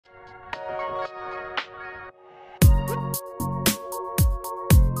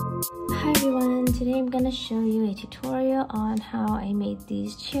Hi everyone, today I'm going to show you a tutorial on how I made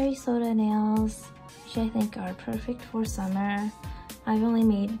these cherry soda nails, which I think are perfect for summer. I've only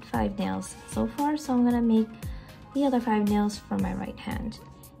made 5 nails so far, so I'm going to make the other 5 nails for my right hand.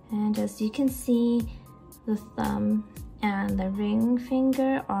 And as you can see, the thumb and the ring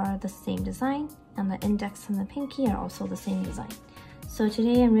finger are the same design, and the index and the pinky are also the same design. So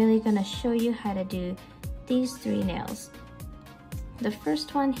today I'm really going to show you how to do these 3 nails. The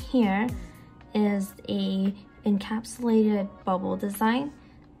first one here is a encapsulated bubble design.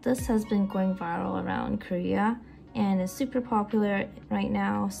 This has been going viral around Korea and is super popular right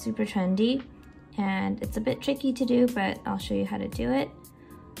now, super trendy, and it's a bit tricky to do, but I'll show you how to do it.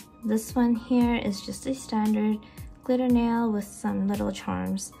 This one here is just a standard glitter nail with some little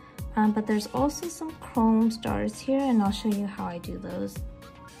charms, but there's also some chrome stars here, and I'll show you how I do those.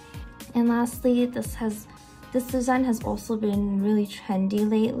 And lastly, this design has also been really trendy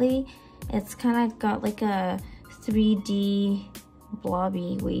lately. It's kind of got like a 3D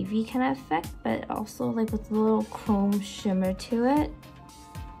blobby wavy kind of effect, but also like with a little chrome shimmer to it.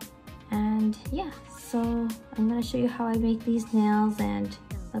 And yeah, so I'm gonna show you how I make these nails, and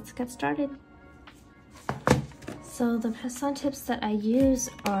let's get started. So the press-on tips that I use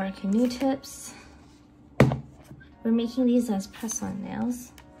are canoe tips. We're making these as press-on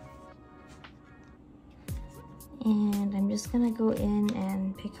nails. And I'm just gonna go in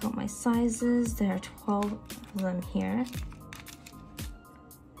and pick out my sizes. There are 12 of them here.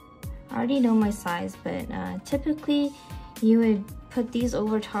 I already know my size, but typically you would put these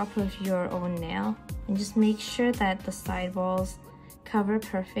over top of your own nail and just make sure that the side walls cover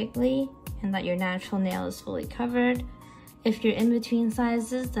perfectly and that your natural nail is fully covered. If you're in between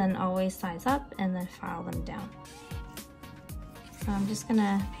sizes, then always size up and then file them down. So I'm just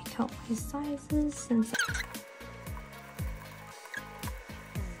gonna pick out my sizes since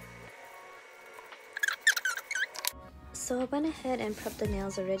So I went ahead and prepped the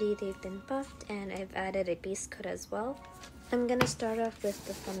nails already. They've been buffed and I've added a base coat as well. I'm gonna start off with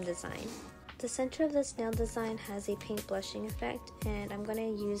the thumb design. The center of this nail design has a pink blushing effect, and I'm gonna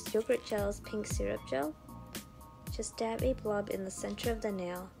use Yogurt Gel's pink syrup gel. Just dab a blob in the center of the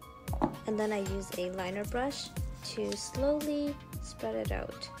nail, and then I use a liner brush to slowly spread it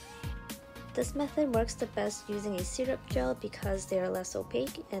out. This method works the best using a syrup gel because they are less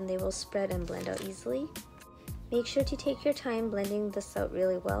opaque and they will spread and blend out easily. Make sure to take your time blending this out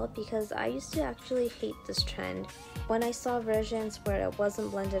really well, because I used to actually hate this trend when I saw versions where it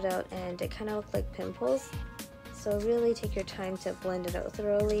wasn't blended out and it kind of looked like pimples. So really take your time to blend it out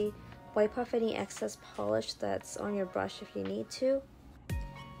thoroughly. Wipe off any excess polish that's on your brush if you need to.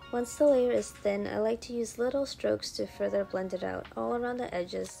 Once the layer is thin, I like to use little strokes to further blend it out all around the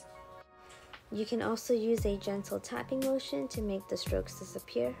edges. You can also use a gentle tapping motion to make the strokes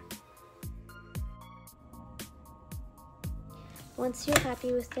disappear. Once you're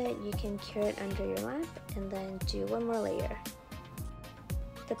happy with it, you can cure it under your lamp and then do one more layer.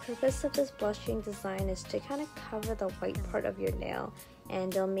 The purpose of this blushing design is to kind of cover the white part of your nail,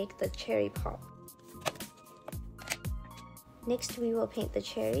 and it'll make the cherry pop. Next, we will paint the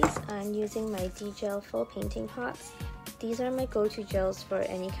cherries. I'm using my D-Gel full painting pots. These are my go-to gels for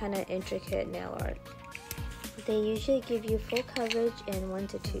any kind of intricate nail art. They usually give you full coverage in 1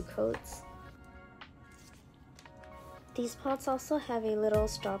 to 2 coats. These pots also have a little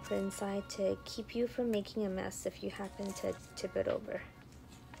stopper inside to keep you from making a mess if you happen to tip it over.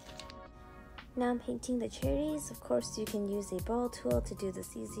 Now I'm painting the cherries. Of course, you can use a ball tool to do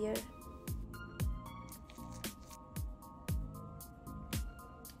this easier.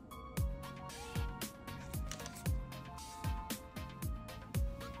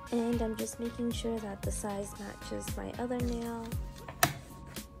 And I'm just making sure that the size matches my other nail.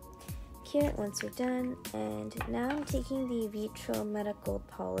 Cure it once you're done, and now I'm taking the Vitro Meta Gold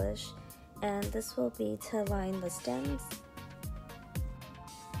polish, and this will be to line the stems.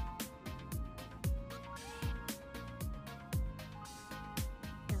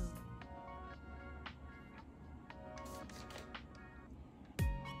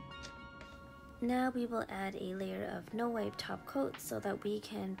 Now we will add a layer of no wipe top coat so that we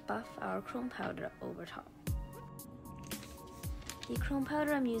can buff our chrome powder over top. The chrome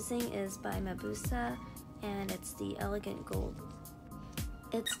powder I'm using is by Mabusa, and it's the Elegant Gold.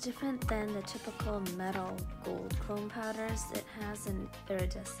 It's different than the typical metal gold chrome powders. It has an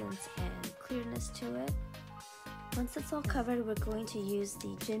iridescence and clearness to it. Once it's all covered, we're going to use the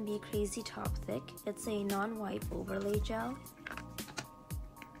𝐏𝐵 Crazy Top Thick. It's a non-wipe overlay gel.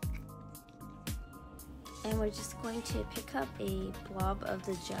 And we're just going to pick up a blob of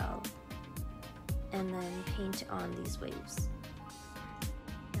the gel and then paint on these waves.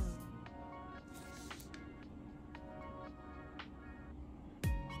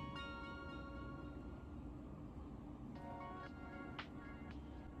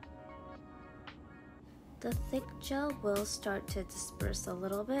 The thick gel will start to disperse a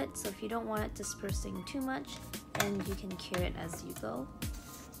little bit, so if you don't want it dispersing too much, then you can cure it as you go.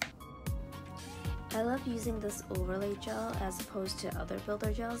 I love using this overlay gel as opposed to other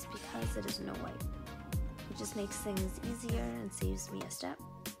builder gels because it is no wipe. It just makes things easier and saves me a step.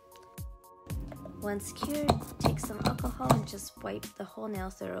 Once cured, take some alcohol and just wipe the whole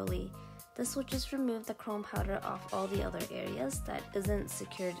nail thoroughly. This will just remove the chrome powder off all the other areas that isn't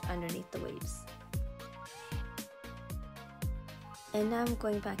secured underneath the waves. And now I'm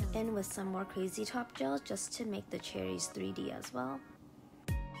going back in with some more Crazy Top gel just to make the cherries 3D as well.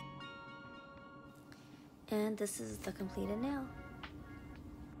 And this is the completed nail.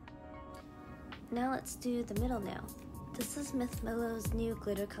 Now let's do the middle nail. This is MITHMIILLO's new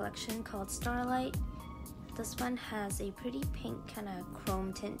glitter collection called Starlight. This one has a pretty pink kind of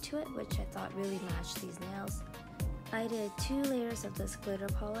chrome tint to it, which I thought really matched these nails. I did 2 layers of this glitter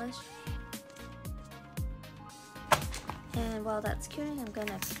polish. And while that's curing, I'm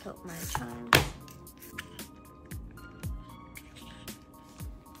gonna pick out my charms.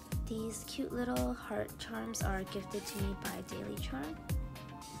 These cute little heart charms are gifted to me by Daily Charm.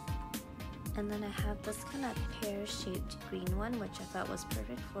 And then I have this kind of pear-shaped green one, which I thought was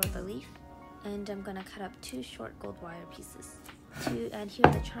perfect for the leaf. And I'm gonna cut up 2 short gold wire pieces. To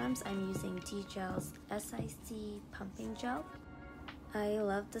adhere the charms, I'm using D-Gel's SIC pumping gel. I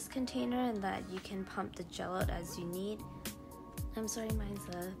love this container in that you can pump the gel out as you need. I'm sorry, mine's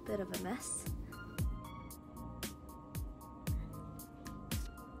a bit of a mess.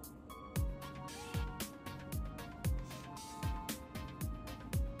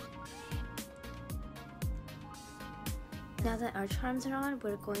 Now that our charms are on,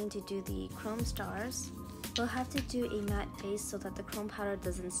 we're going to do the chrome stars. We'll have to do a matte base so that the chrome powder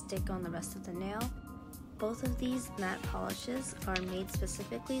doesn't stick on the rest of the nail. Both of these matte polishes are made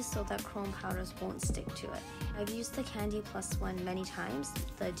specifically so that chrome powders won't stick to it. I've used the Candy Plus one many times.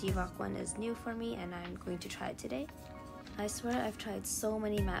 The 𝐷𝐸𝐸 one is new for me and I'm going to try it today. I swear I've tried so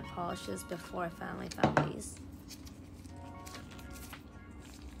many matte polishes before I finally found these.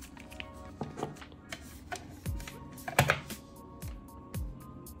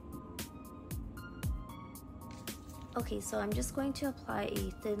 Okay, so I'm just going to apply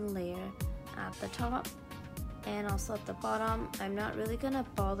a thin layer at the top and also at the bottom. I'm not really gonna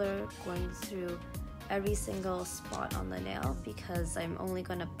bother going through every single spot on the nail because I'm only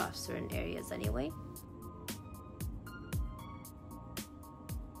gonna buff certain areas anyway.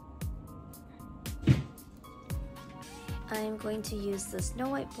 I'm going to use this Snow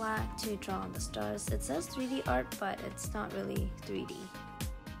White Black to draw on the stars. It says 3D art, but it's not really 3D.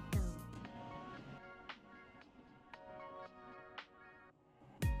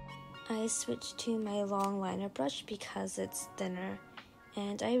 I switched to my long liner brush because it's thinner,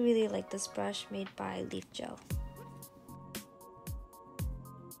 and I really like this brush made by Leaf Gel.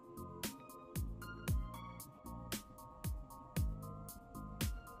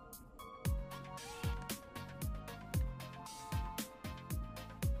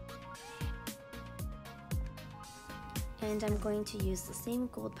 And I'm going to use the same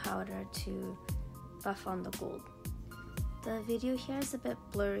gold powder to buff on the gold. The video here is a bit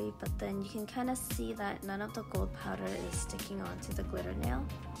blurry, but then you can kind of see that none of the gold powder is sticking onto the glitter nail.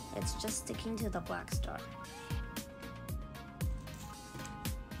 It's just sticking to the black star.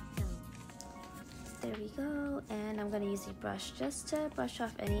 There we go, and I'm going to use a brush just to brush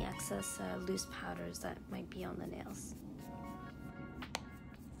off any excess loose powders that might be on the nails.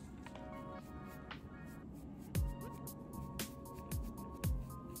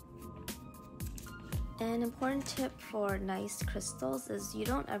 An important tip for nice crystals is you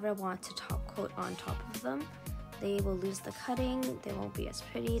don't ever want to top coat on top of them. They will lose the cutting, they won't be as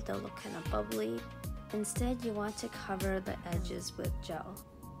pretty, they'll look kind of bubbly. Instead, you want to cover the edges with gel.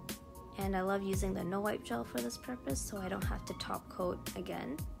 And I love using the no wipe gel for this purpose so I don't have to top coat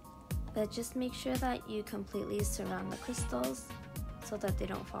again. But just make sure that you completely surround the crystals so that they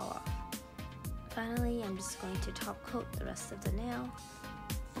don't fall off. Finally, I'm just going to top coat the rest of the nail,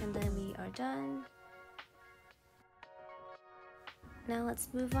 and then we are done. Now let's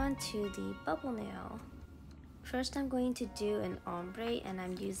move on to the bubble nail. First I'm going to do an ombre, and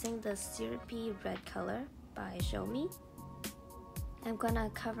I'm using the syrupy red color by 𝐏𝐸𝐿. I'm gonna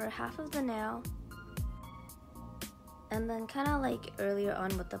cover half of the nail, and then kind of like earlier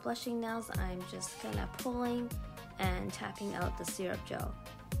on with the blushing nails, I'm just kind of pulling and tapping out the syrup gel.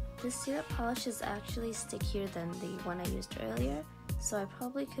 This syrup polish is actually stickier than the one I used earlier, so I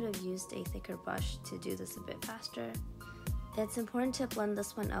probably could have used a thicker brush to do this a bit faster. It's important to blend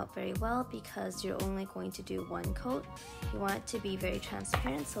this one out very well because you're only going to do one coat. You want it to be very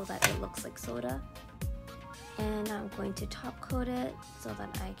transparent so that it looks like soda. And I'm going to top coat it so that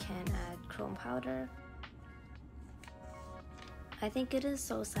I can add chrome powder. I think it is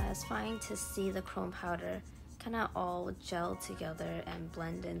so satisfying to see the chrome powder kind of all gel together and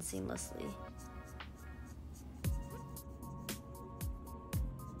blend in seamlessly.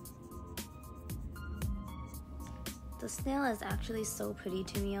 The snail is actually so pretty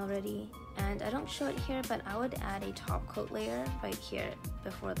to me already, and I don't show it here, but I would add a top coat layer right here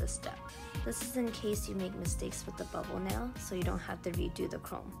before this step. This is in case you make mistakes with the bubble nail, so you don't have to redo the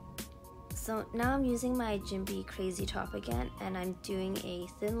chrome. So now I'm using my 𝐏𝐸 Crazy top again, and I'm doing a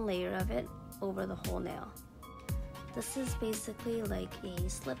thin layer of it over the whole nail. This is basically like a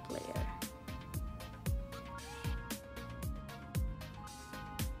slip layer.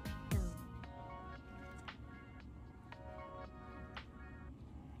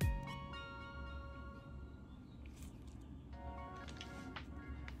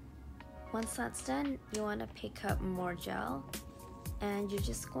 Once that's done, you want to pick up more gel, and you're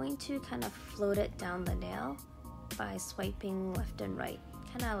just going to kind of float it down the nail by swiping left and right,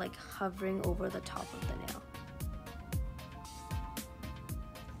 kind of like hovering over the top of the nail.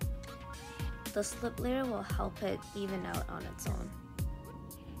 The slip layer will help it even out on its own.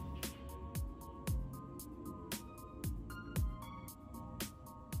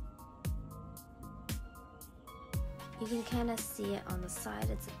 You can kind of see it on the side,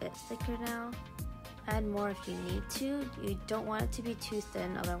 it's a bit thicker now. Add more if you need to. You don't want it to be too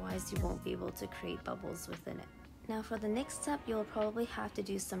thin, otherwise you won't be able to create bubbles within it. Now for the next step, you'll probably have to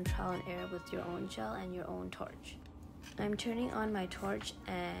do some trial and error with your own gel and your own torch. I'm turning on my torch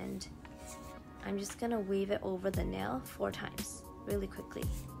and I'm just gonna wave it over the nail 4 times, really quickly.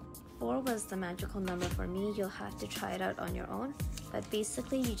 4 was the magical number for me. You'll have to try it out on your own, but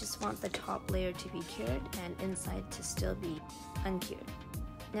basically you just want the top layer to be cured and inside to still be uncured.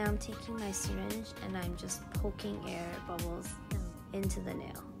 Now I'm taking my syringe and I'm just poking air bubbles into the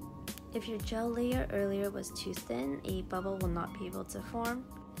nail. If your gel layer earlier was too thin, a bubble will not be able to form.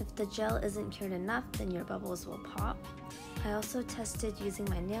 If the gel isn't cured enough, then your bubbles will pop. I also tested using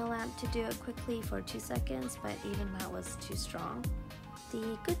my nail lamp to do it quickly for 2 seconds, but even that was too strong.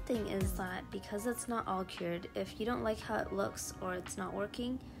 The good thing is that because it's not all cured, if you don't like how it looks or it's not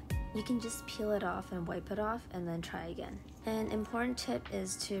working, you can just peel it off and wipe it off and then try again. An important tip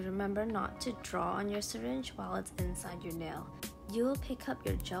is to remember not to draw on your syringe while it's inside your nail. You will pick up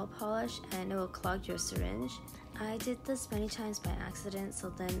your gel polish and it will clog your syringe. I did this many times by accident, so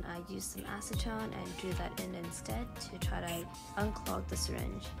then I used some acetone and drew that in instead to try to unclog the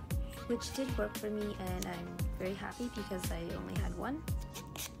syringe, which did work for me, and I'm very happy because I only had 1.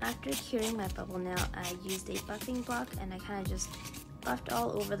 After curing my bubble nail, I used a buffing block and I kind of just buffed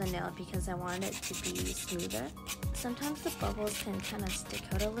all over the nail because I wanted it to be smoother. Sometimes the bubbles can kind of stick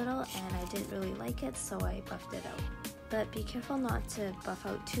out a little and I didn't really like it, so I buffed it out. But be careful not to buff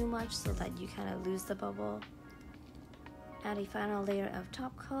out too much so that you kind of lose the bubble. Add a final layer of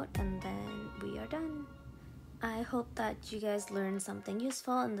top coat and then we are done. I hope that you guys learned something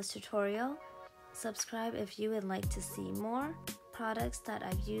useful in this tutorial. Subscribe if you would like to see more. Products that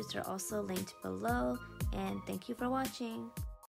I've used are also linked below, and thank you for watching.